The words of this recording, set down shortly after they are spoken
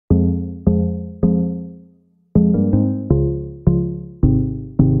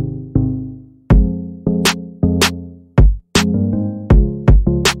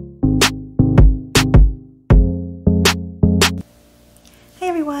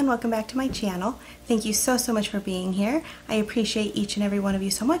everyone, welcome back to my channel. Thank you so much for being here. I appreciate each and every one of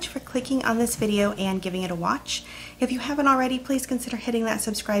you so much for clicking on this video and giving it a watch. If you haven't already, please consider hitting that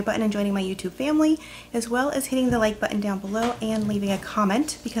subscribe button and joining my YouTube family, as well as hitting the like button down below and leaving a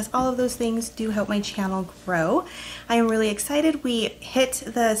comment, because all of those things do help my channel grow. I am really excited. We hit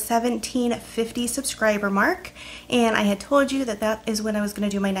the 1750 subscriber mark, and I had told you that that is when I was going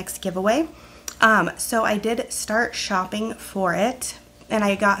to do my next giveaway. So I did start shopping for it, and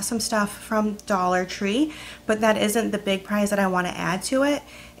I got some stuff from Dollar Tree, but that isn't the big prize that I want to add to it,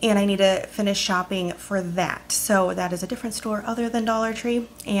 and I need to finish shopping for that. So that is a different store other than Dollar Tree,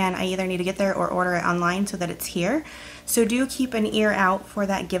 and I either need to get there or order it online so that it's here. So do keep an ear out for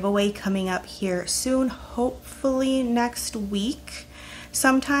that giveaway coming up here soon, hopefully next week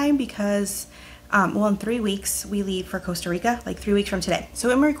sometime, because well, in 3 weeks we leave for Costa Rica, like 3 weeks from today.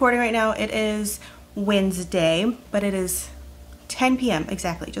 So I'm recording right now. It is Wednesday, but it is 10 p.m.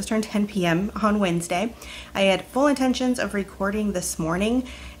 exactly, just turned 10 p.m. on Wednesday. I had full intentions of recording this morning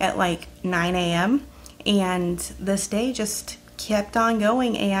at like 9 a.m. and this day just kept on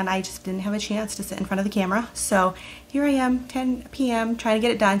going, and I just didn't have a chance to sit in front of the camera. So here I am, 10 p.m. trying to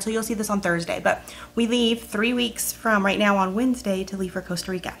get it done. So you'll see this on Thursday, but we leave 3 weeks from right now on Wednesday to leave for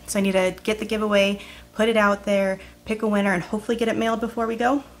Costa Rica. So I need to get the giveaway, put it out there, pick a winner, and hopefully get it mailed before we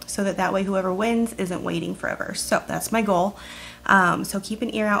go, so that way whoever wins isn't waiting forever. So that's my goal. So keep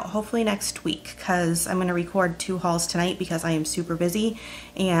an ear out hopefully next week, because I'm going to record 2 hauls tonight because I am super busy,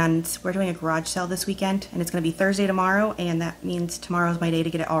 and we're doing a garage sale this weekend, and it's going to be Thursday tomorrow, and that means tomorrow's my day to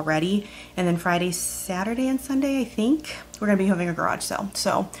get it all ready, and then Friday, Saturday, and Sunday I think we're going to be having a garage sale.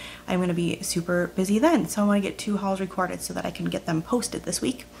 So I'm going to be super busy then, so I want to get 2 hauls recorded so that I can get them posted this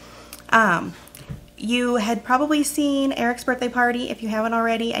week. You had probably seen Eric's birthday party. If you haven't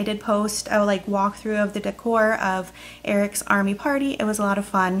already, I did post a walkthrough of the decor of Eric's army party. It was a lot of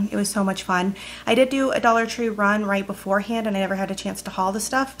fun. It was so much fun. I did do a Dollar Tree run right beforehand, and I never had a chance to haul the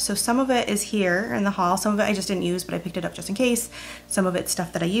stuff. So some of it is here in the haul. Some of it I just didn't use, but I picked it up just in case. Some of it's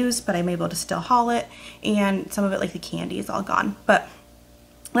stuff that I used, but I'm able to still haul it. And some of it, like the candy, is all gone. But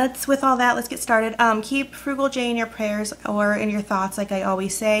with all that, let's get started. Keep Frugal J in your prayers or in your thoughts, like I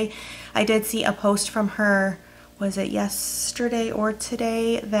always say. I did see a post from her, was it yesterday or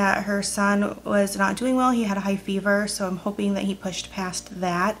today, that her son was not doing well. He had a high fever, so I'm hoping that he pushed past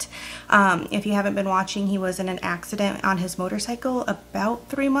that. If you haven't been watching, he was in an accident on his motorcycle about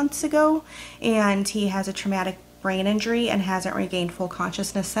 3 months ago, and he has a traumatic brain injury and hasn't regained full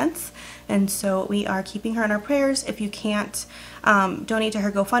consciousness since, and so we are keeping her in our prayers. If you can't donate to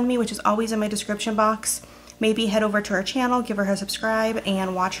her Gofundme, which is always in my description box, maybe head over to her channel, give her a subscribe,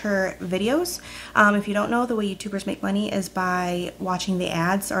 and watch her videos. If you don't know, the way YouTubers make money is by watching the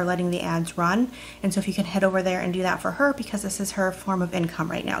ads or letting the ads run, and so if you can head over there and do that for her, because this is her form of income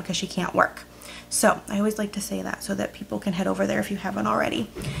right now because she can't work. So I always like to say that so that people can head over there if you haven't already.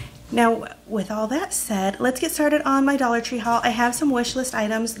 Now, with all that said, let's get started on my Dollar Tree haul. I have some wish list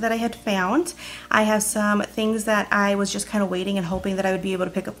items that I had found. I have some things that I was just kind of waiting and hoping that I would be able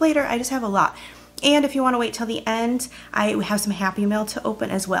to pick up later. I just have a lot. And if you want to wait till the end, I have some Happy Mail to open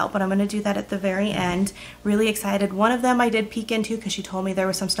as well, but I'm going to do that at the very end. Really excited. One of them I did peek into because she told me there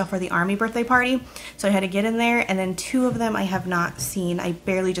was some stuff for the Army birthday party, so I had to get in there, and then 2 of them I have not seen. I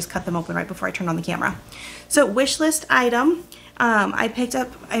barely just cut them open right before I turned on the camera. So wish list item, I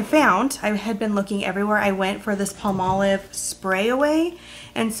had been looking everywhere I went for this Palmolive spray away,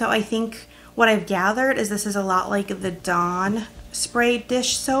 and so I think what I've gathered is this is a lot like the Dawn spray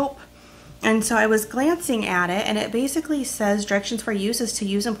dish soap. And so I was glancing at it, and it basically says directions for use is to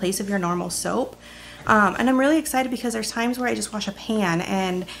use in place of your normal soap. And I'm really excited because there's times where I just wash a pan,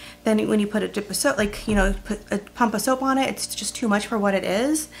 and then when you put a dip of soap, put a pump of soap on it, it's just too much for what it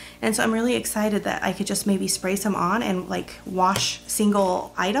is. And so I'm really excited that I could just maybe spray some on and wash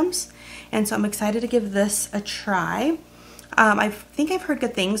single items. And so I'm excited to give this a try. I think I've heard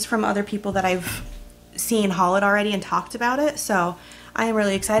good things from other people that I've seen haul it already and talked about it. So I am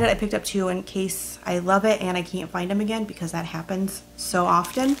really excited. I picked up 2 in case I love it and I can't find them again, because that happens so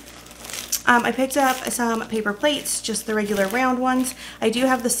often. I picked up some paper plates, just the regular round ones. I do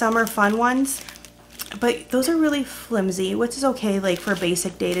have the summer fun ones, but those are really flimsy, which is okay for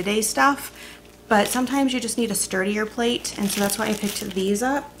basic day-to-day stuff, but sometimes you just need a sturdier plate, and so that's why I picked these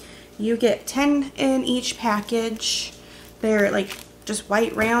up. You get 10 in each package. They're just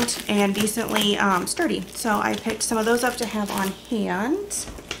white, round, and decently sturdy. So I picked some of those up to have on hand.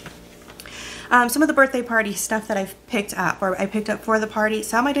 Some of the birthday party stuff that I've picked up, or I picked up for the party,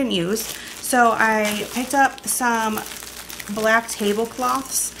 some I didn't use. So I picked up some black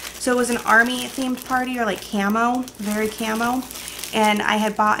tablecloths. So it was an army themed party, or camo, very camo. And I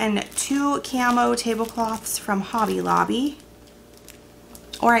had bought in 2 camo tablecloths from Hobby Lobby.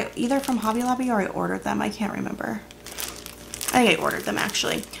 Or either from Hobby Lobby or I ordered them. I can't remember. I think I ordered them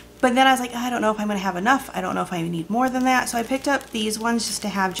actually. But then I was like, I don't know if I'm going to have enough. I don't know if I need more than that. So I picked up these ones just to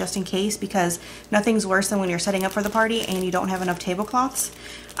have just in case, because nothing's worse than when you're setting up for the party and you don't have enough tablecloths.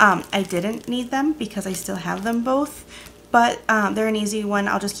 I didn't need them because I still have them both. But they're an easy one.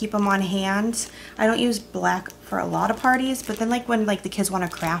 I'll just keep them on hand. I don't use black for a lot of parties, but then like when like the kids want to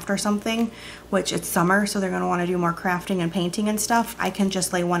craft or something, which it's summer, so they're going to want to do more crafting and painting and stuff, I can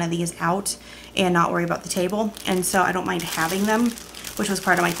just lay one of these out and not worry about the table. And so I don't mind having them, which was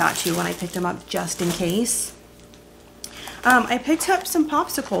part of my thought too when I picked them up just in case. I picked up some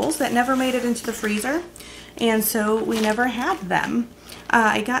popsicles that never made it into the freezer, and so we never had them.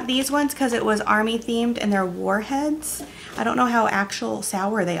 I got these ones because it was army themed and they're warheads. I don't know how actual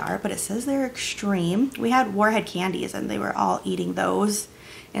sour they are, but it says they're extreme. We had warhead candies and they were all eating those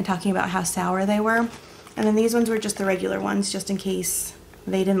and talking about how sour they were. And then these ones were just the regular ones, just in case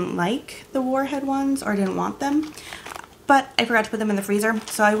they didn't like the warhead ones or didn't want them. But I forgot to put them in the freezer,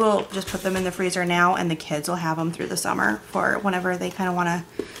 so I will just put them in the freezer now, and the kids will have them through the summer for whenever they kind of want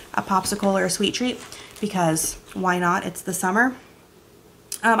a popsicle or a sweet treat, because why not? It's the summer.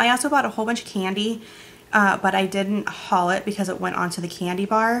 I also bought a whole bunch of candy, but I didn't haul it because it went onto the candy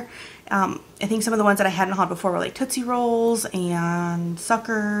bar. I think some of the ones that I hadn't hauled before were like Tootsie Rolls and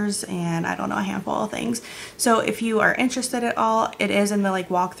Suckers and I don't know, a handful of things. So if you are interested at all, it is in the like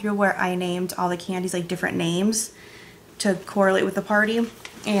walkthrough where I named all the candies like different names to correlate with the party,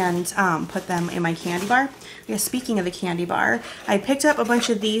 and put them in my candy bar. Yeah, speaking of the candy bar, I picked up a bunch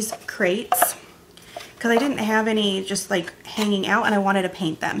of these crates because I didn't have any just like hanging out and I wanted to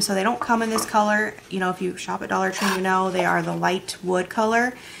paint them. So they don't come in this color. You know, if you shop at Dollar Tree, you know they are the light wood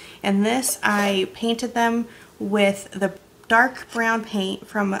color. And this, I painted them with the dark brown paint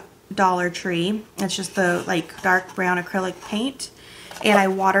from Dollar Tree. It's just the like dark brown acrylic paint. And I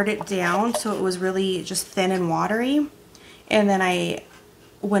watered it down so it was really just thin and watery. And then I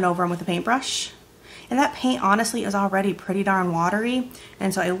went over them with a paintbrush. And that paint honestly is already pretty darn watery.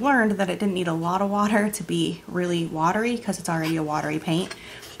 And so I learned that it didn't need a lot of water to be really watery because it's already a watery paint.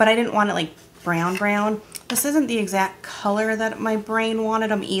 But I didn't want it like brown. This isn't the exact color that my brain wanted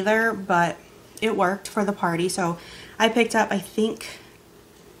them either, but it worked for the party. So I picked up, I think,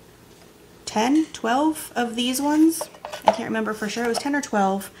 10, 12 of these ones. I can't remember for sure. It was 10 or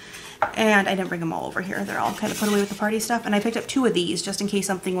 12. And I didn't bring them all over here. They're all kind of put away with the party stuff. And I picked up 2 of these just in case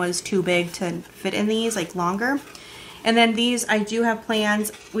something was too big to fit in these, like longer. And then these, I do have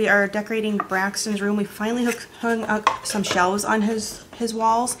plans. We are decorating Braxton's room. We finally hung up some shelves on his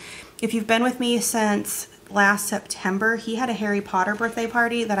walls. If you've been with me since last September, he had a Harry Potter birthday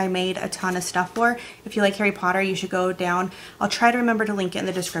party that I made a ton of stuff for. If you like Harry Potter, you should go down. I'll try to remember to link it in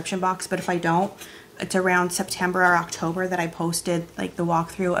the description box, but if I don't, it's around September or October that I posted like the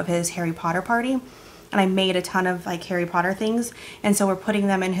walkthrough of his Harry Potter party. And I made a ton of like Harry Potter things. And so we're putting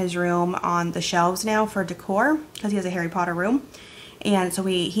them in his room on the shelves now for decor because he has a Harry Potter room. And so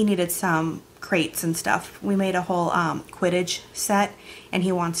he needed some crates and stuff. We made a whole Quidditch set, and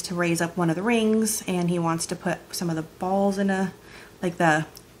he wants to raise up one of the rings, and he wants to put some of the balls in a, like the,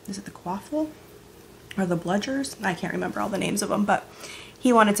 is it the quaffle? Or the bludgers? I can't remember all the names of them, but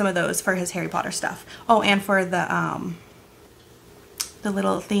he wanted some of those for his Harry Potter stuff. Oh, and for the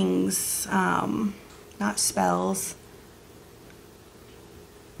little things, not spells,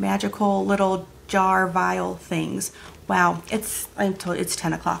 magical little jar vial things. Wow, it's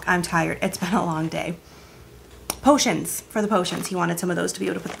 10 o'clock. I'm tired. It's been a long day. Potions, for the potions. He wanted some of those to be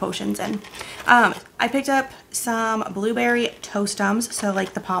able to put the potions in. I picked up some blueberry Toastums, so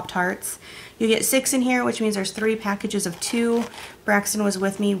like the Pop-Tarts. You get 6 in here, which means there's 3 packages of 2. Braxton was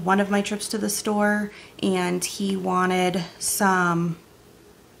with me one of my trips to the store, and he wanted some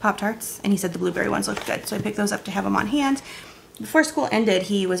Pop-Tarts, and he said the blueberry ones looked good, so I picked those up to have them on hand. Before school ended,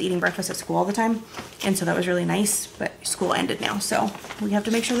 he was eating breakfast at school all the time, and so that was really nice, but school ended now, so we have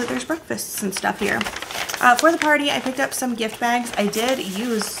to make sure that there's breakfasts and stuff here. For the party, I picked up some gift bags. I did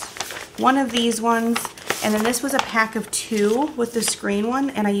use one of these ones, and then this was a pack of 2 with the screen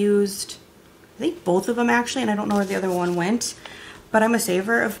one, and I used, I think, both of them actually, and I don't know where the other one went, but I'm a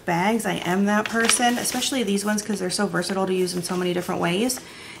saver of bags. I am that person, especially these ones because they're so versatile to use in so many different ways,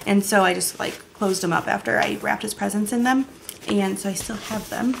 and so I just like closed them up after I wrapped his presents in them. And so I still have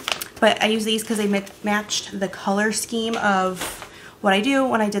them, but I use these because they matched the color scheme of what I do.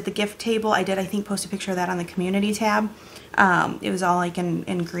 When I did the gift table, I think, post a picture of that on the community tab. It was all like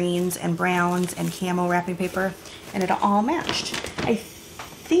in greens and browns and camo wrapping paper, and it all matched. I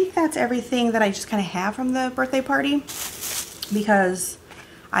think that's everything that I just kind of have from the birthday party. because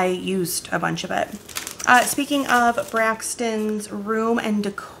I used a bunch of it. Speaking of Braxton's room and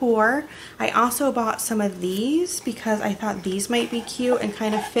decor, I also bought some of these because I thought these might be cute and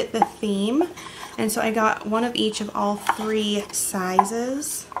kind of fit the theme. And so I got one of each of all 3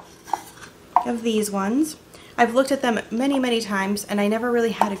 sizes of these ones. I've looked at them many, many times and I never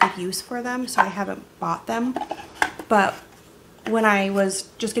really had a good use for them, so I haven't bought them. But when I was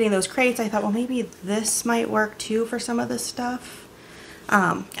just getting those crates, I thought, well, maybe this might work too for some of this stuff.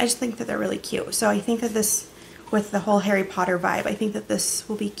 I just think that they're really cute. So I think that this, with the whole Harry Potter vibe, I think that this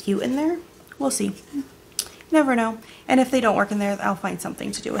will be cute in there. We'll see. Never know. And if they don't work in there, I'll find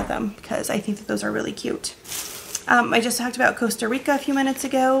something to do with them because I think that those are really cute. I just talked about Costa Rica a few minutes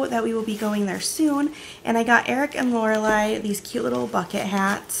ago, that we will be going there soon. And I got Eric and Lorelai these cute little bucket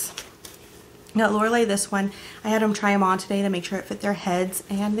hats. I got Lorelai this one. I had them try them on today to make sure it fit their heads,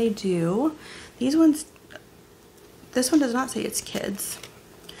 and they do. These ones, this one does not say it's kids.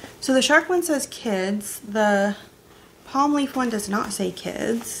 So the shark one says kids. The palm leaf one does not say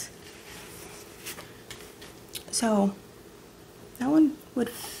kids. So that one would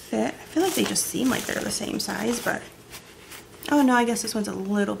fit. I feel like they just seem like they're the same size, but oh no, I guess this one's a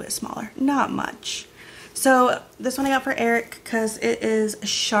little bit smaller. Not much. So this one I got for Eric because it is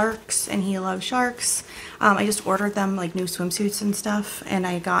sharks and he loves sharks. I just ordered them like new swimsuits and stuff, and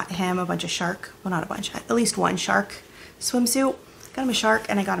I got him a bunch of shark, well not a bunch, at least one shark swimsuit. Got him a shark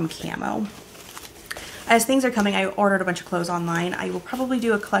and I got him camo. As things are coming, I ordered a bunch of clothes online. I will probably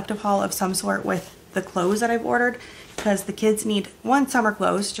do a collective haul of some sort with the clothes that I've ordered because the kids need 1, summer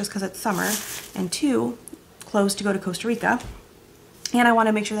clothes just because it's summer, and 2, clothes to go to Costa Rica. And I want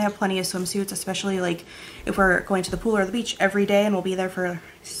to make sure they have plenty of swimsuits, especially like if we're going to the pool or the beach every day and we'll be there for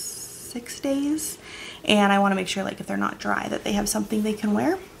 6 days. And I want to make sure like if they're not dry that they have something they can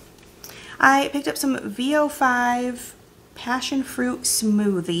wear. I picked up some VO5 Passion Fruit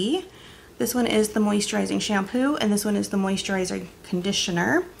Smoothie. This one is the moisturizing shampoo and this one is the moisturizing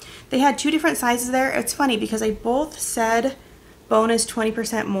conditioner. They had 2 different sizes there. It's funny because they both said bonus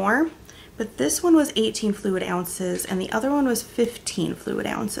 20% more. But this one was 18 fluid ounces and the other one was 15 fluid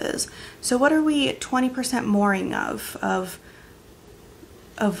ounces. So what are we 20% mooring of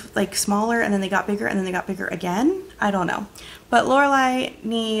like smaller, and then they got bigger and then they got bigger again? I don't know. But Lorelai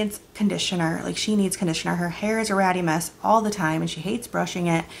needs conditioner. Like she needs conditioner. Her hair is a ratty mess all the time and she hates brushing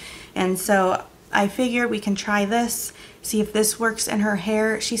it. And so I figured we can try this, see if this works in her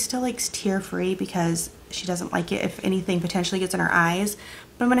hair. She still likes tear-free because she doesn't like it if anything potentially gets in her eyes.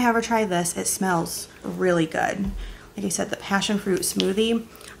 But I'm going to have her try this. It smells really good. Like I said, the passion fruit smoothie.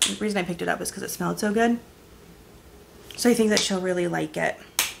 The reason I picked it up is because it smelled so good. So I think that she'll really like it.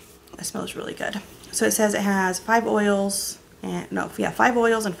 It smells really good. So it says it has 5 oils and 5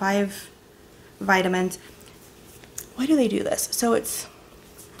 oils and 5 vitamins. Why do they do this? So it's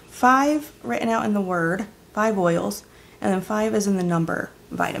 5 written out in the word, 5 oils, and then 5 is in the number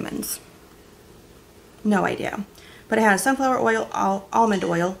vitamins. No idea. But it has sunflower oil, almond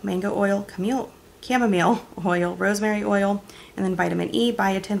oil, mango oil, chamomile oil, rosemary oil, and then vitamin E,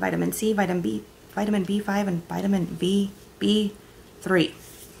 biotin, vitamin C, vitamin B5, and vitamin B3.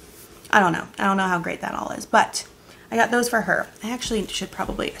 I don't know how great that all is, but I got those for her. I actually should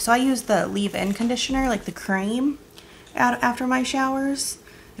probably, so I use the leave-in conditioner, like the cream, after my showers,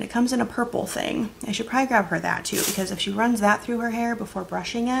 and it comes in a purple thing. I should probably grab her that too, because if she runs that through her hair before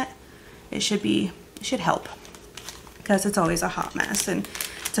brushing it, it should help. Because it's always a hot mess and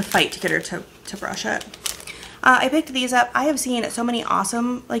it's a fight to get her to brush it. I picked these up. I have seen so many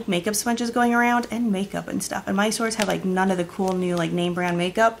awesome like makeup sponges going around and makeup and stuff, and my stores have like none of the cool new like name brand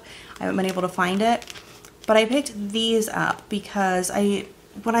makeup. I haven't been able to find it, but I picked these up because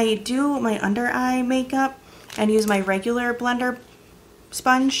when I do my under eye makeup and use my regular blender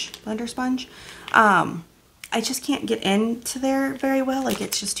sponge, I just can't get into there very well. Like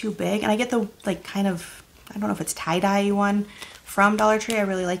it's just too big, and I get the like kind of, I don't know if it's tie-dye one from Dollar Tree. I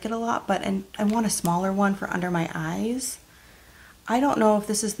really like it a lot, but I want a smaller one for under my eyes. I don't know if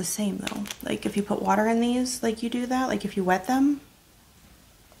this is the same though. Like if you put water in these, like you do that, like if you wet them,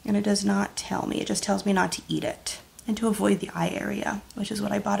 and it does not tell me. It just tells me not to eat it and to avoid the eye area, which is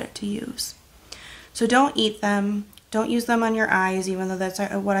what I bought it to use. So don't eat them. Don't use them on your eyes, even though that's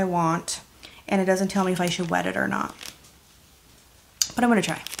what I want. And it doesn't tell me if I should wet it or not. But I'm gonna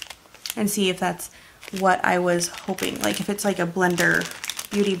try and see if that's what I was hoping, like if it's like a blender,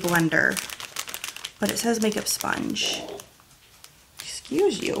 beauty blender, but it says makeup sponge.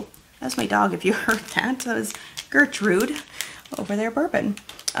 Excuse you. That's my dog if you heard that. That was Gertrude over there burping.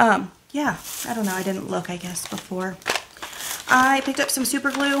 Yeah, I don't know. I didn't look, I guess, before. I picked up some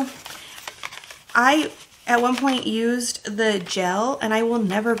super glue. I at one point used the gel, and I will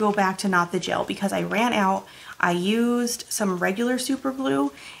never go back to not the gel because I ran out. I used some regular super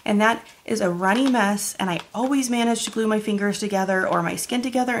glue, and that is a runny mess, and I always manage to glue my fingers together or my skin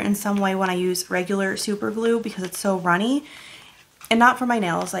together in some way when I use regular super glue because it's so runny. And not for my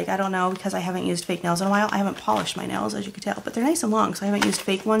nails, like I don't know, because I haven't used fake nails in a while. I haven't polished my nails, as you can tell, but they're nice and long, so I haven't used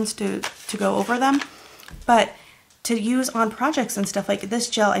fake ones to go over them. But to use on projects and stuff, like this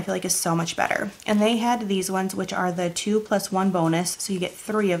gel I feel like is so much better. And they had these ones, which are the 2+1 bonus, so you get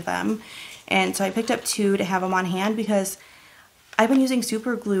 3 of them. And so I picked up 2 to have them on hand because I've been using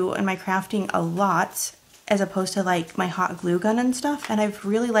super glue in my crafting a lot as opposed to like my hot glue gun and stuff, and I've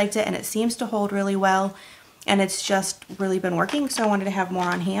really liked it, and it seems to hold really well, and it's just really been working, so I wanted to have more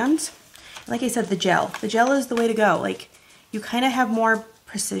on hand. Like I said, the gel is the way to go. Like, you kind of have more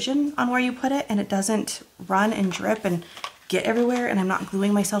precision on where you put it, and it doesn't run and drip and get everywhere, and I'm not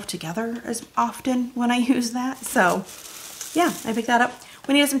gluing myself together as often when I use that. So yeah, I picked that up.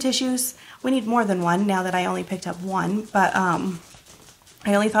 We needed some tissues. We need more than one now that I only picked up 1, but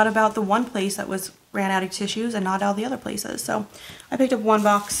I only thought about the one place that ran out of tissues and not all the other places. So I picked up 1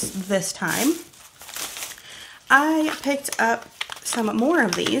 box this time. I picked up some more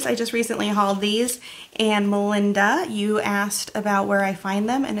of these. I just recently hauled these, and Melinda, you asked about where I find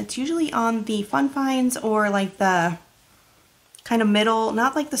them, and it's usually on the Fun Finds or like the kind of middle,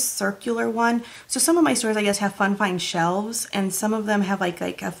 not like the circular one. So some of my stores, I guess, have Fun Find shelves, and some of them have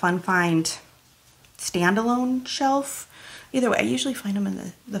like a Fun Find standalone shelf. Either way, I usually find them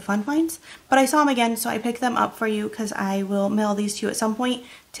in the Fun Finds, but I saw them again, so I picked them up for you because I will mail these to you at some point.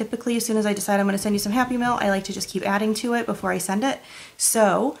 Typically, as soon as I decide I'm going to send you some Happy Mail, I like to just keep adding to it before I send it.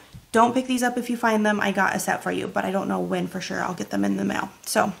 So don't pick these up if you find them. I got a set for you, but I don't know when for sure I'll get them in the mail.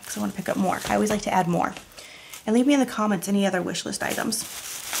 So, because I want to pick up more. I always like to add more. And leave me in the comments any other wish list items.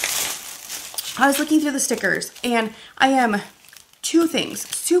 I was looking through the stickers, and I am 2 things.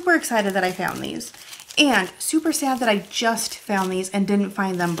 Super excited that I found these, and super sad that I just found these and didn't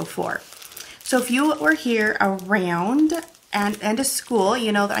find them before. So if you were here around end of school,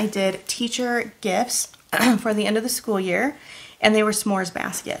 you know that I did teacher gifts for the end of the school year, and they were s'mores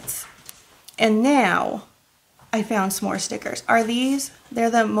baskets. And now I found s'more stickers. Are these? They're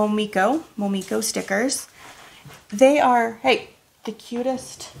the Momiko stickers. They are, hey, the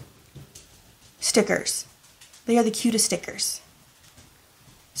cutest stickers. They are the cutest stickers.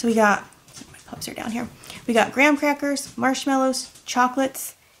 So we got, my pups are down here. We got graham crackers, marshmallows,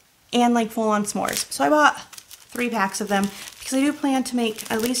 chocolates, and like full-on s'mores. So I bought 3 packs of them because I do plan to make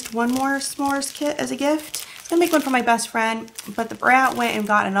at least 1 more s'mores kit as a gift. I was gonna make one for my best friend, but the brat went and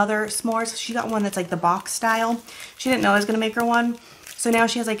got another s'mores. She got one that's like the box style. She didn't know I was gonna make her one. So now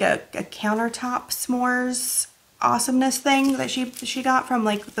she has like a countertop s'mores awesomeness thing that she got from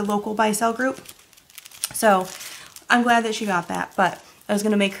like the local buy sell group. So I'm glad that she got that, but I was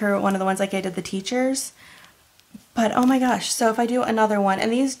gonna make her one of the ones like I did the teachers. But oh my gosh, so if I do another one,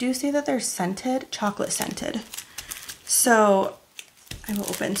 and these do say that they're scented, chocolate scented. So I will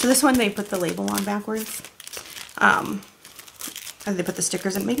open. So this one they put the label on backwards. And they put the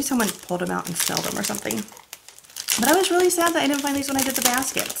stickers in. Maybe someone pulled them out and smelled them or something. But I was really sad that I didn't find these when I did the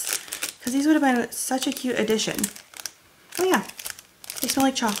baskets, because these would have been such a cute addition. Oh yeah, they smell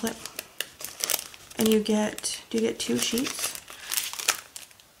like chocolate. And you get, do you get 2 sheets?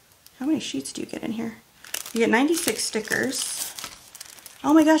 How many sheets do you get in here? You get 96 stickers.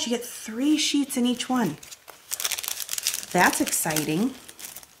 Oh my gosh, you get 3 sheets in each one. That's exciting.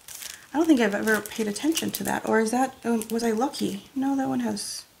 I don't think I've ever paid attention to that. Or is that, was I lucky? No, that one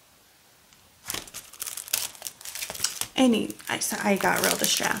has... I got real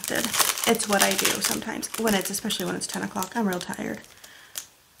distracted. It's what I do sometimes, especially when it's 10 o'clock. I'm real tired.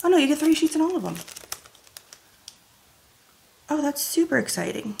 Oh no, you get 3 sheets in all of them. Oh, that's super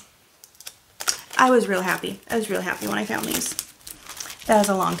exciting. I was real happy. I was real happy when I found these. That was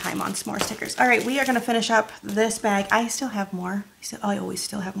a long time on s'more stickers. All right, we are going to finish up this bag. I still have more. I always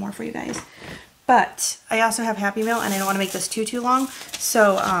still have more for you guys. But I also have Happy Meal, and I don't want to make this too long.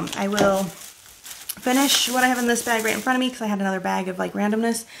 So I will finish what I have in this bag right in front of me because I had another bag of like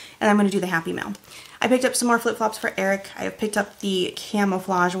randomness, and I'm going to do the Happy Meal. I picked up some more flip-flops for Eric. I have picked up the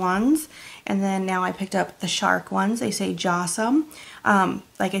camouflage ones, and then now I picked up the shark ones. They say Jawsome.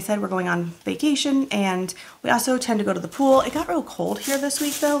 Like I said, we're going on vacation, and we also tend to go to the pool. It got real cold here this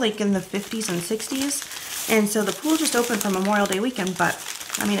week though, like in the 50s and 60s, and so the pool just opened for Memorial Day weekend, but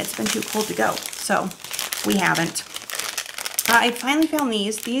I mean, it's been too cold to go, so we haven't. I finally found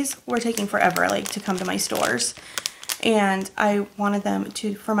these. These were taking forever, like, to come to my stores, and I wanted them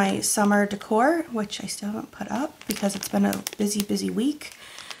for my summer decor, which I still haven't put up because it's been a busy week.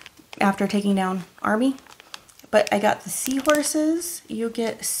 after taking down Army. But I got the seahorses. You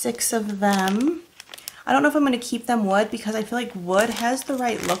get 6 of them. I don't know if I'm going to keep them wood because I feel like wood has the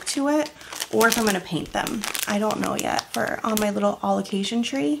right look to it, or if I'm going to paint them. I don't know yet for on my little all occasion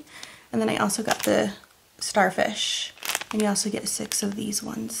tree. And then I also got the starfish, and you also get 6 of these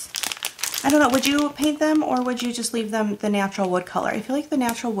ones. I don't know, would you paint them or would you just leave them the natural wood color? I feel like the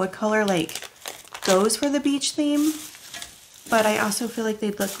natural wood color like goes for the beach theme, but I also feel like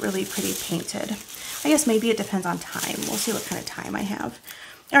they'd look really pretty painted. I guess maybe it depends on time. We'll see what kind of time I have.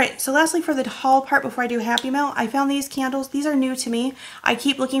 All right, so lastly for the haul part before I do Happy Mail, I found these candles. These are new to me. I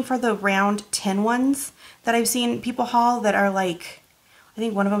keep looking for the round tin ones that I've seen people haul that are like, I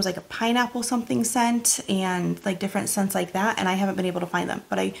think one of them is like a pineapple something scent and like different scents like that, and I haven't been able to find them.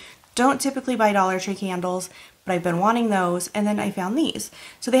 But I don't typically buy Dollar Tree candles, but I've been wanting those, and then I found these.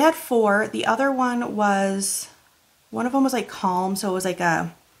 So they had 4. The other one was, one of them was like calm, so it was like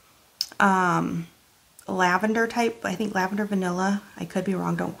a lavender type, I think lavender vanilla. I could be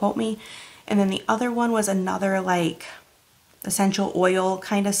wrong, don't quote me. And then the other one was another like essential oil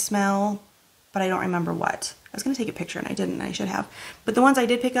kind of smell, but I don't remember what. I was going to take a picture and I didn't, I should have. But the ones I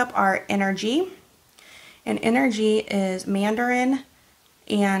did pick up are Energy, and Energy is mandarin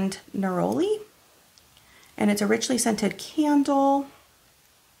and neroli, and it's a richly scented candle.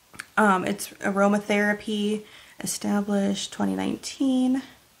 It's aromatherapy, established 2019.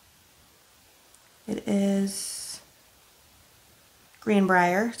 It is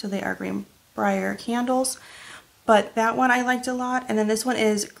Greenbrier, so they are Greenbrier candles, but that one I liked a lot. And then this one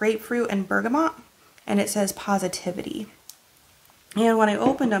is grapefruit and bergamot, and it says positivity. And when I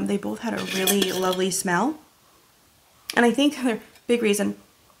opened them, they both had a really lovely smell, and I think they're big reason,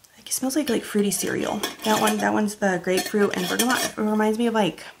 like it smells like fruity cereal. That one's the grapefruit and bergamot. It reminds me of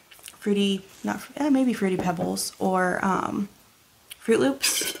like fruity, maybe Fruity Pebbles or Fruit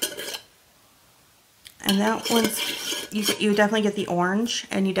Loops. And that one's, you definitely get the orange,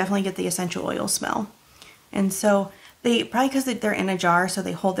 and you definitely get the essential oil smell. And so they, probably because they're in a jar, so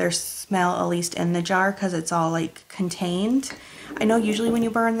they hold their smell at least in the jar because it's all like contained. I know usually when you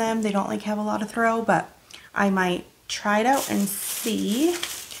burn them, they don't like have a lot of throw, but I might try it out and see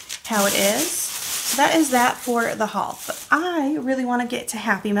how it is. So that is that for the haul. But I really want to get to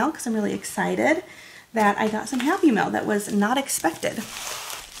Happy Mail because I'm really excited that I got some Happy Mail that was not expected.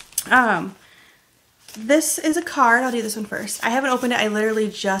 This is a card. I'll do this one first. I haven't opened it. I literally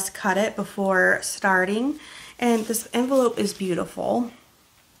just cut it before starting. And this envelope is beautiful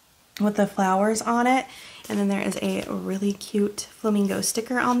with the flowers on it. And then there is a really cute flamingo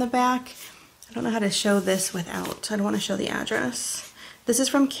sticker on the back. I don't know how to show this without, I don't want to show the address. This is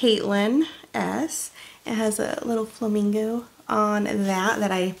from Caitlin S. It has a little flamingo on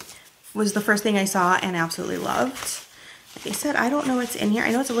that was the first thing I saw and absolutely loved. Like I said, I don't know what's in here.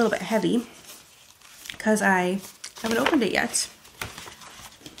 I know it's a little bit heavy because I haven't opened it yet.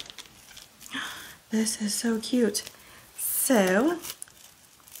 This is so cute. So,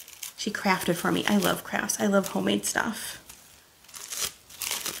 she crafted for me. I love crafts. I love homemade stuff.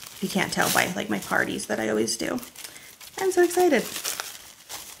 You can't tell by like my parties that I always do. I'm so excited.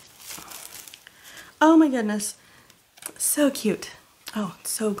 Oh my goodness. So cute. Oh,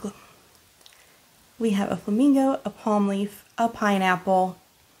 it's so glue. We have a flamingo, a palm leaf, a pineapple,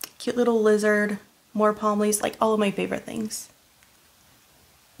 cute little lizard, more palm leaves, like all of my favorite things.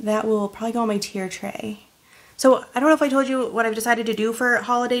 That will probably go on my tier tray. So I don't know if I told you what I've decided to do for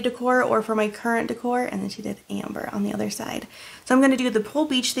holiday decor or for my current decor, and then she did amber on the other side. So I'm going to do the whole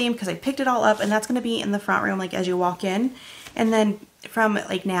beach theme because I picked it all up, and that's going to be in the front room like as you walk in. And then from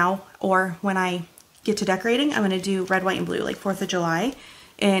like now or when I get to decorating, I'm going to do red, white, and blue like 4th of July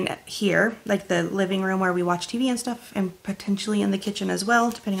in here, like the living room where we watch TV and stuff, and potentially in the kitchen as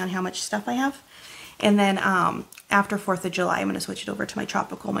well, depending on how much stuff I have. And then after 4th of July, I'm going to switch it over to my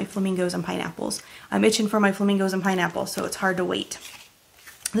tropical, my flamingos and pineapples. I'm itching for my flamingos and pineapples, so it's hard to wait.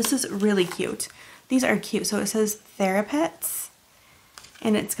 This is really cute. These are cute. So it says Therapets,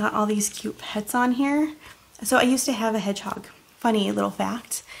 and it's got all these cute pets on here. So I used to have a hedgehog. Funny little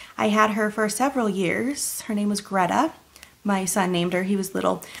fact. I had her for several years. Her name was Greta. My son named her. He was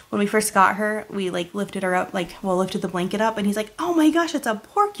little. When we first got her, we like lifted her up, lifted the blanket up, and he's like, oh my gosh, it's a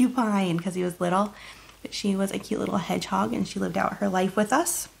porcupine, because he was little. But she was a cute little hedgehog, and she lived out her life with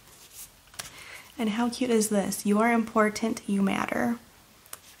us. And how cute is this? You are important, you matter.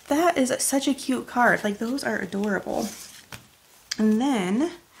 That is such a cute card. Like, those are adorable. And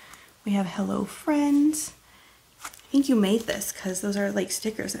then we have Hello Friends. I think you made this because those are like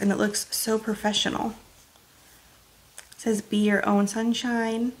stickers, and it looks so professional. It says be your own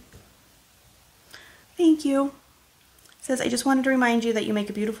sunshine. Thank you. It says, I just wanted to remind you that you make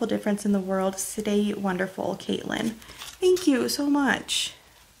a beautiful difference in the world. Stay wonderful, Caitlin. Thank you so much.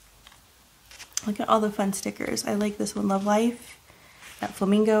 Look at all the fun stickers. I like this one, Love Life. That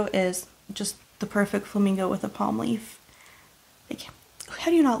flamingo is just the perfect flamingo with a palm leaf. Like, how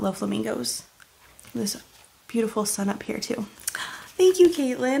do you not love flamingos? This beautiful sun up here too. Thank you,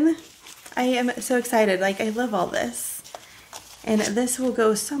 Caitlin. I am so excited. Like, I love all this. And this will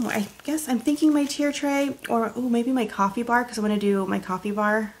go somewhere. I guess I'm thinking my tier tray, or oh, maybe my coffee bar, because I'm going to do my coffee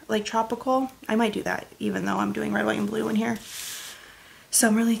bar like tropical. I might do that even though I'm doing red, white, and blue in here. So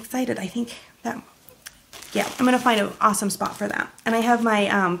I'm really excited. I think that, yeah, I'm going to find an awesome spot for that. And I have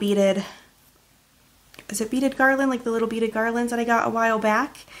my beaded, is it beaded garland? Like the little beaded garlands that I got a while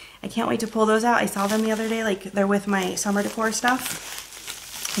back. I can't wait to pull those out. I saw them the other day, like they're with my summer decor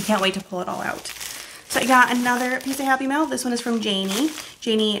stuff. I can't wait to pull it all out. So I got another piece of Happy Mail. This one is from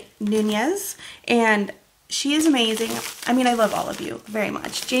Janie Nunez, and she is amazing. I mean, I love all of you very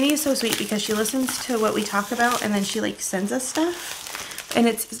much. Janie is so sweet because she listens to what we talk about and then she like sends us stuff. And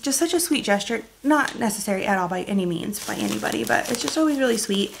it's just such a sweet gesture. Not necessary at all by any means by anybody, but it's just always really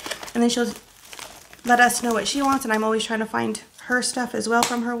sweet. And then she'll let us know what she wants, and I'm always trying to find her stuff as well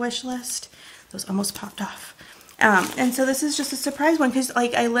from her wish list. Those almost popped off. And so this is just a surprise one because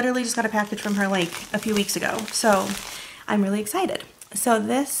like I literally just got a package from her like a few weeks ago. So I'm really excited. So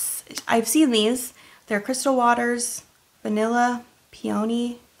this, I've seen these. They're Crystal Waters, Vanilla,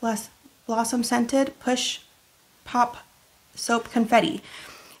 Peony, Blossom Scented, Push Pop Soap Confetti.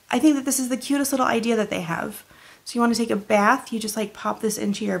 I think that this is the cutest little idea that they have. So you want to take a bath, you just like pop this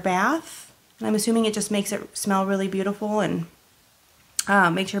into your bath. And I'm assuming it just makes it smell really beautiful and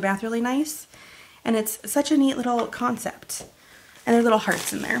makes your bath really nice. And it's such a neat little concept. And there are little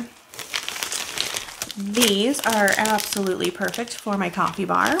hearts in there. These are absolutely perfect for my coffee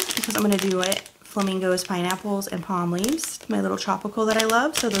bar because I'm going to do it flamingos, pineapples, and palm leaves. My little tropical that I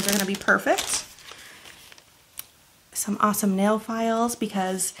love. So those are going to be perfect. Some awesome nail files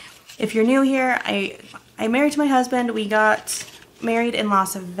because if you're new here, I'm married to my husband. We got married in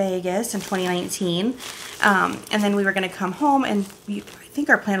Las Vegas in 2019. And then we were going to come home and I think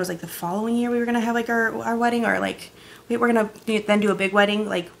our plan was like the following year we were going to have like our wedding, or like we were going to then do a big wedding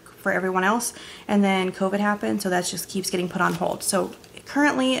like for everyone else. And then COVID happened. So that just keeps getting put on hold. So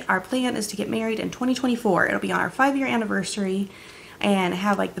currently our plan is to get married in 2024. It'll be on our 5-year anniversary and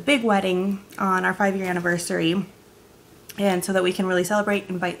have like the big wedding on our 5-year anniversary. And so that we can really celebrate,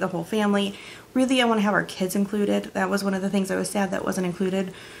 invite the whole family. Really, I want to have our kids included. That was one of the things I was sad that wasn't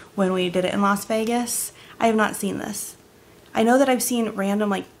included when we did it in Las Vegas. I have not seen this. I know that I've seen random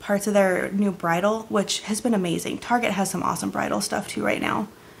like parts of their new bridal, which has been amazing. Target has some awesome bridal stuff too right now.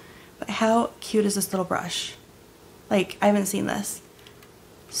 But how cute is this little brush? Like, I haven't seen this.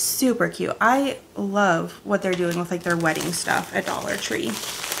 Super cute. I love what they're doing with like their wedding stuff at Dollar Tree.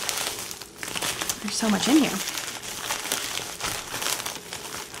 There's so much in here.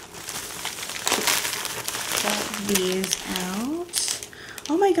 Get these out.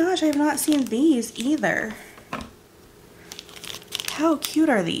 Oh my gosh, I have not seen these either. How cute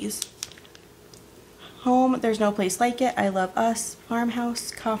are these? Home, there's no place like it. I love us.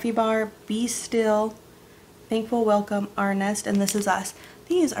 Farmhouse, coffee bar, be still, thankful, welcome, our nest, and this is us.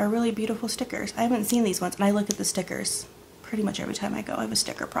 These are really beautiful stickers. I haven't seen these ones, and I look at the stickers pretty much every time I go. I have a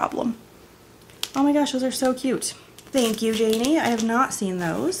sticker problem. Oh my gosh, those are so cute. Thank you, Janie. I have not seen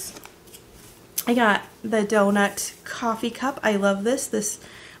those. I got the donut coffee cup. I love this.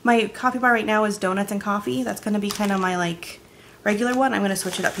 My coffee bar right now is donuts and coffee. That's going to be kind of my like regular one. I'm going to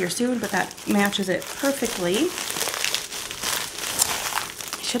switch it up here soon, but that matches it perfectly.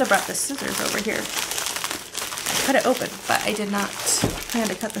 I should have brought the scissors over here. I cut it open, but I did not plan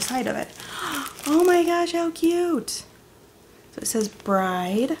to cut the side of it. Oh my gosh, how cute. So it says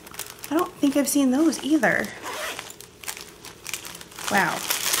bride. I don't think I've seen those either. Wow.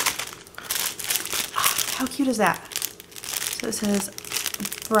 How cute is that? So it says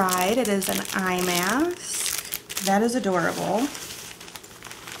bride. It is an eye mask. That is adorable.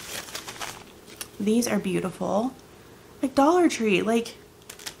 These are beautiful. Like Dollar Tree, like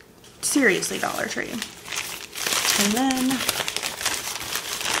seriously Dollar Tree. And then,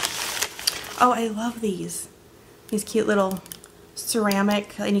 oh, I love these. These cute little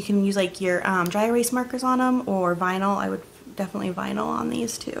ceramic, and you can use like your dry erase markers on them or vinyl. I would definitely vinyl on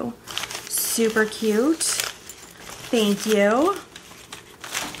these too. Super cute. Thank you.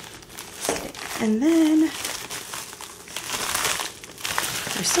 And then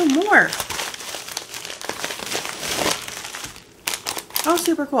there's still more. Oh,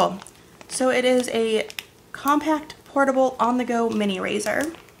 super cool. So it is a compact, portable, on-the-go mini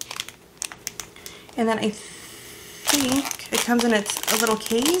razor. And then I think it comes in a little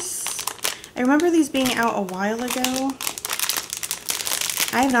case. I remember these being out a while ago.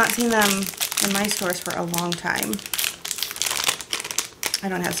 I have not seen them in my stores for a long time. I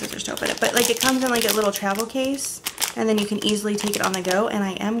don't have scissors to open it, but like it comes in like a little travel case, and then you can easily take it on the go. And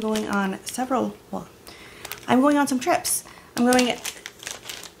I am going on I'm going on some trips. I'm going in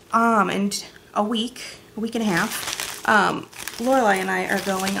a week and a half. Lorelai and I are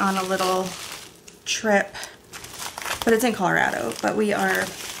going on a little trip, but it's in Colorado, but we are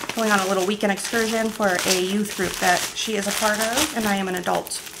going on a little weekend excursion for a youth group that she is a part of, and I am an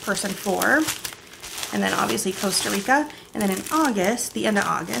adult person for. And then obviously Costa Rica. And then in August, the end of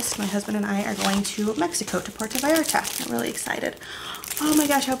August, my husband and I are going to Mexico, to Puerto Vallarta. I'm really excited. Oh my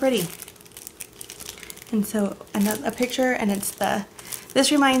gosh, how pretty. And so a picture, and it's this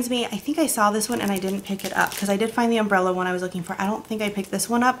reminds me, I think I saw this one and I didn't pick it up because I did find the umbrella one I was looking for. I don't think I picked this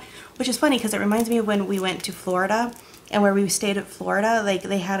one up, which is funny because it reminds me of when we went to Florida, and where we stayed at Florida, like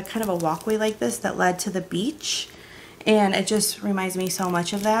they had kind of a walkway like this that led to the beach, and it just reminds me so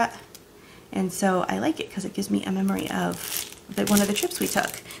much of that. And so I like it because it gives me a memory of one of the trips we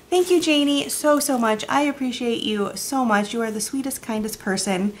took. Thank you, Janie, so much. I appreciate you so much. You are the sweetest, kindest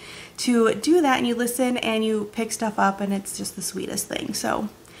person to do that, and you listen and you pick stuff up, and it's just the sweetest thing. So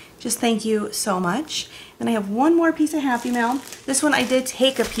just thank you so much. And I have one more piece of Happy Mail. This one I did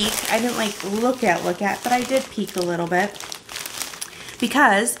take a peek. I didn't like look at, but I did peek a little bit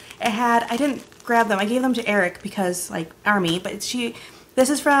because I didn't grab them. I gave them to Eric because like Army, but this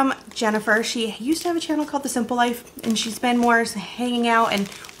is from Jennifer. She used to have a channel called The Simple Life, and she's been more hanging out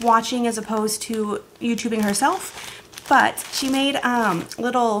and watching as opposed to YouTubing herself. But she made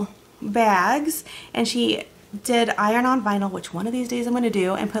little bags, and she did iron-on vinyl, which one of these days I'm going to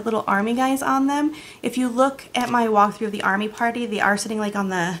do, and put little Army guys on them. If you look at my walkthrough of the Army party, they are sitting like on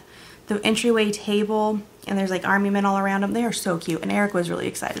the entryway table, and there's like Army men all around them. They are so cute, and Eric was really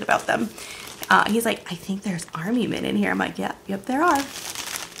excited about them. He's like, I think there's Army men in here. I'm like, yep, there are.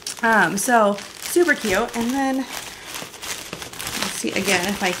 So super cute. And then let's see again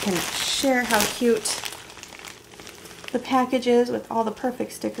if I can share how cute the package is with all the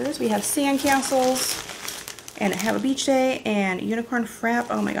perfect stickers. We have sandcastles, and have a beach day, and unicorn frap.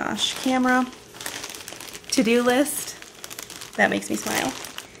 Oh my gosh, camera, to-do list. That makes me smile.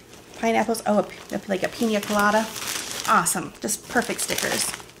 Pineapples. Oh, like a pina colada. Awesome. Just perfect stickers.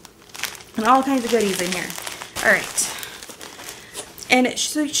 And all kinds of goodies in here. All right. And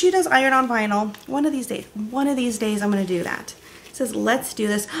so she does iron-on vinyl. One of these days I'm going to do that. It says, let's do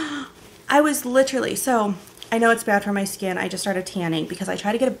this. I was literally, so I know it's bad for my skin. I just started tanning because I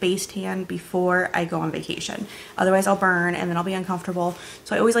try to get a base tan before I go on vacation. Otherwise I'll burn and then I'll be uncomfortable.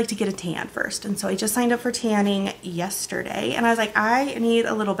 So I always like to get a tan first. And so I just signed up for tanning yesterday. And I was like, I need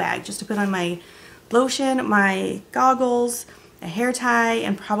a little bag just to put on my lotion, my goggles, a hair tie,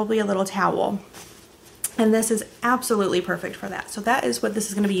 and probably a little towel. And this is absolutely perfect for that. So that is what this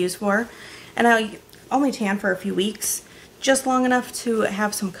is going to be used for. And I only tan for a few weeks, just long enough to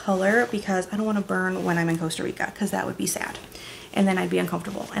have some color because I don't want to burn when I'm in Costa Rica because that would be sad. And then I'd be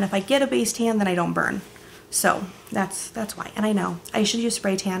uncomfortable. And if I get a base tan, then I don't burn. So that's why. And I know I should use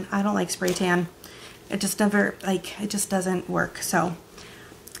spray tan. I don't like spray tan. It just never, like, it just doesn't work. So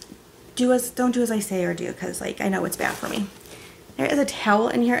don't do as I say or do, because like I know it's bad for me. There is a towel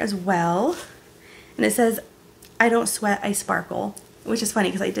in here as well, and it says, I don't sweat, I sparkle, which is funny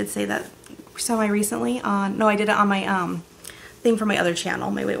because I did say that semi-recently on, no, I did it on my thing for my other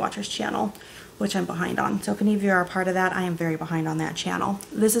channel, my Weight Watchers channel, which I'm behind on. So if any of you are a part of that, I am very behind on that channel.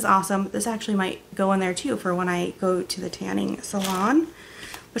 This is awesome. This actually might go in there too for when I go to the tanning salon,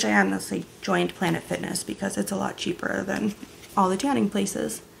 which I honestly joined Planet Fitness because it's a lot cheaper than all the tanning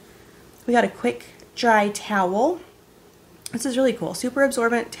places. We got a quick dry towel. This is really cool. Super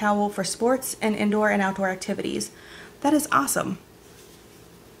absorbent towel for sports and indoor and outdoor activities. That is awesome.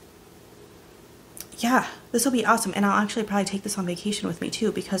 Yeah, this will be awesome. And I'll actually probably take this on vacation with me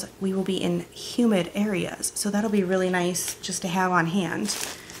too because we will be in humid areas. So that'll be really nice just to have on hand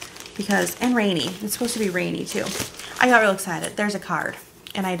and rainy. It's supposed to be rainy too. I got real excited. There's a card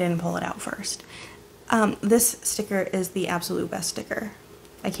and I didn't pull it out first. This sticker is the absolute best sticker.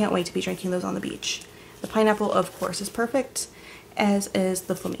 I can't wait to be drinking those on the beach. The pineapple, of course, is perfect, as is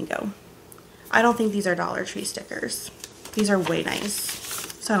the flamingo. I don't think these are Dollar Tree stickers. These are way nice,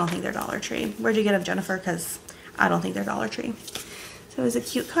 so I don't think they're Dollar Tree. Where'd you get them, Jennifer? Because I don't think they're Dollar Tree. So it's a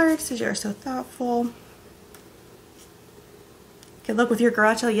cute card. It says you're so thoughtful. Good luck with your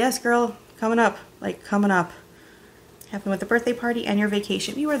garage sale. Yes, girl, coming up. Like, coming up. Having with the birthday party and your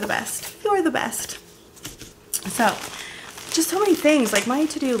vacation. You are the best. You are the best. So, just so many things, like my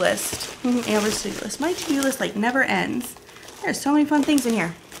to-do list. Amber's to-do list. My to-do list like never ends. There's so many fun things in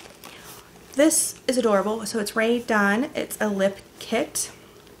here. This is adorable. So it's Rae Dunn. It's a lip kit.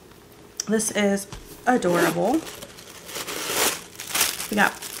 This is adorable. We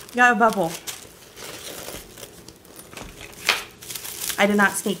got a bubble. I did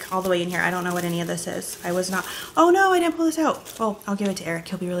not sneak all the way in here. I don't know what any of this is. I was not. Oh no, I didn't pull this out. Well, I'll give it to Eric.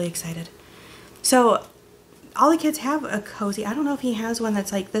 He'll be really excited. So all the kids have a cozy. I don't know if he has one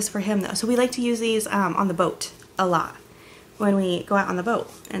that's like this for him though. So we like to use these on the boat a lot when we go out on the boat.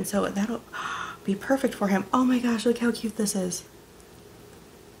 And so that'll be perfect for him. Oh my gosh, look how cute this is.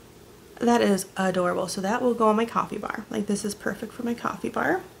 That is adorable. So that will go on my coffee bar. Like this is perfect for my coffee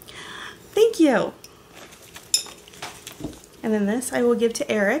bar. Thank you. And then this I will give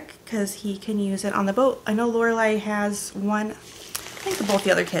to Eric because he can use it on the boat. I know Lorelai has one. I think both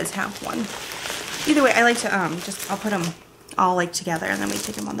the other kids have one. Either way, I like to I'll put them all like together and then we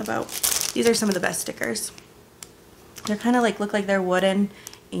take them on the boat. These are some of the best stickers. They're kind of like, look like they're wooden,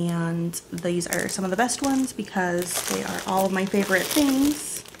 and these are some of the best ones because they are all of my favorite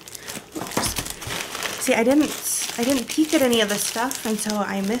things. See, I didn't peek at any of this stuff, and so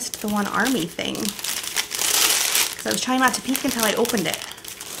I missed the one army thing. Because I was trying not to peek until I opened it.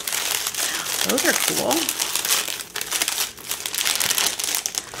 Those are cool.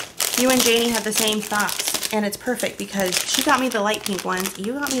 You and Janie had the same thoughts, and it's perfect because she got me the light pink ones,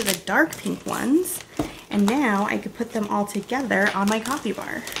 you got me the dark pink ones, and now I could put them all together on my coffee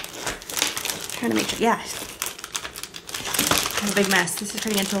bar. Trying to make sure, yeah. A big mess. This is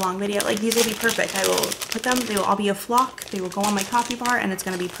turning into a long video. Like, these will be perfect. I will put them, they will all be a flock, they will go on my coffee bar, and it's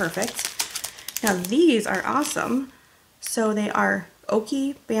going to be perfect. Now these are awesome. So they are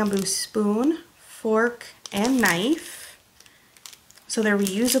Oki bamboo spoon, fork, and knife. So they're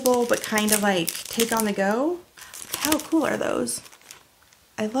reusable, but kind of like take on the go. How cool are those?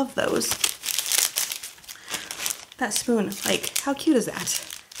 I love those. That spoon, like, how cute is that?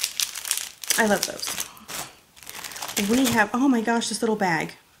 I love those. We have, oh my gosh, this little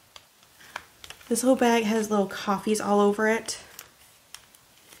bag. This little bag has little coffees all over it.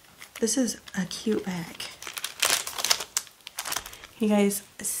 This is a cute bag. Can you guys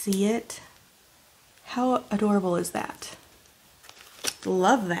see it? How adorable is that?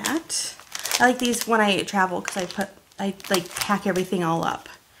 Love that. I like these when I travel because I like pack everything all up.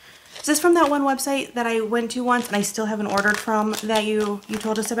 Is this from that one website that I went to once and I still haven't ordered from that you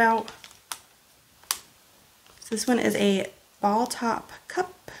told us about? So this one is a ball top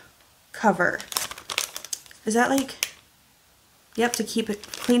cup cover. Is that like, yep, to keep it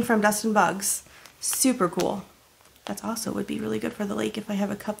clean from dust and bugs. Super cool. That's also would be really good for the lake if I have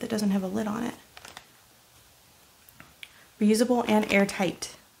a cup that doesn't have a lid on it. Reusable and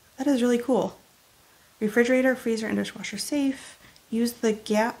airtight. That is really cool. Refrigerator, freezer, and dishwasher safe. Use the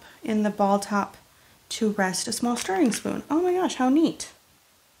gap in the ball top to rest a small stirring spoon. Oh my gosh, how neat.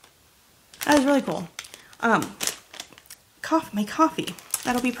 That is really cool. My coffee.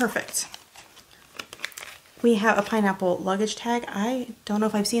 That'll be perfect. We have a pineapple luggage tag. I don't know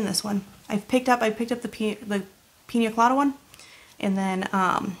if I've seen this one. I picked up the pina colada one, and then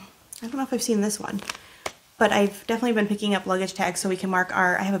I don't know if I've seen this one, but I've definitely been picking up luggage tags so we can mark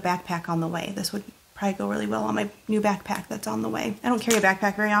I have a backpack on the way. This would probably go really well on my new backpack that's on the way. I don't carry a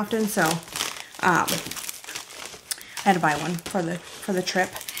backpack very often, so I had to buy one for the trip.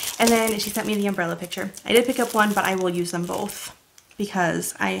 And then she sent me the umbrella picture. I did pick up one, but I will use them both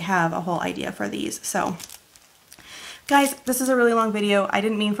because I have a whole idea for these. So guys, this is a really long video. I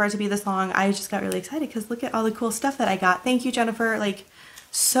didn't mean for it to be this long. I just got really excited because look at all the cool stuff that I got. Thank you, Jennifer, like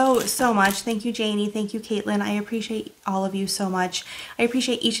so much. Thank you, Janie. Thank you, Caitlin. I appreciate all of you so much. I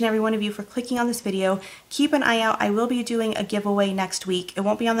appreciate each and every one of you for clicking on this video. Keep an eye out. I will be doing a giveaway next week. It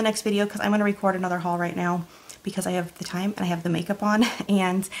won't be on the next video because I'm going to record another haul right now because I have the time and I have the makeup on,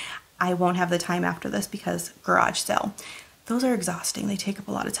 and I won't have the time after this because garage sale. Those are exhausting. They take up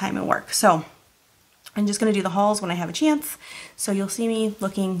a lot of time and work. So I'm just going to do the hauls when I have a chance. So you'll see me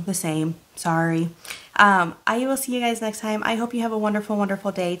looking the same. Sorry. I will see you guys next time. I hope you have a wonderful,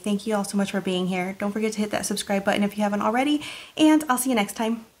 wonderful day. Thank you all so much for being here. Don't forget to hit that subscribe button if you haven't already. And I'll see you next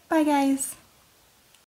time. Bye, guys.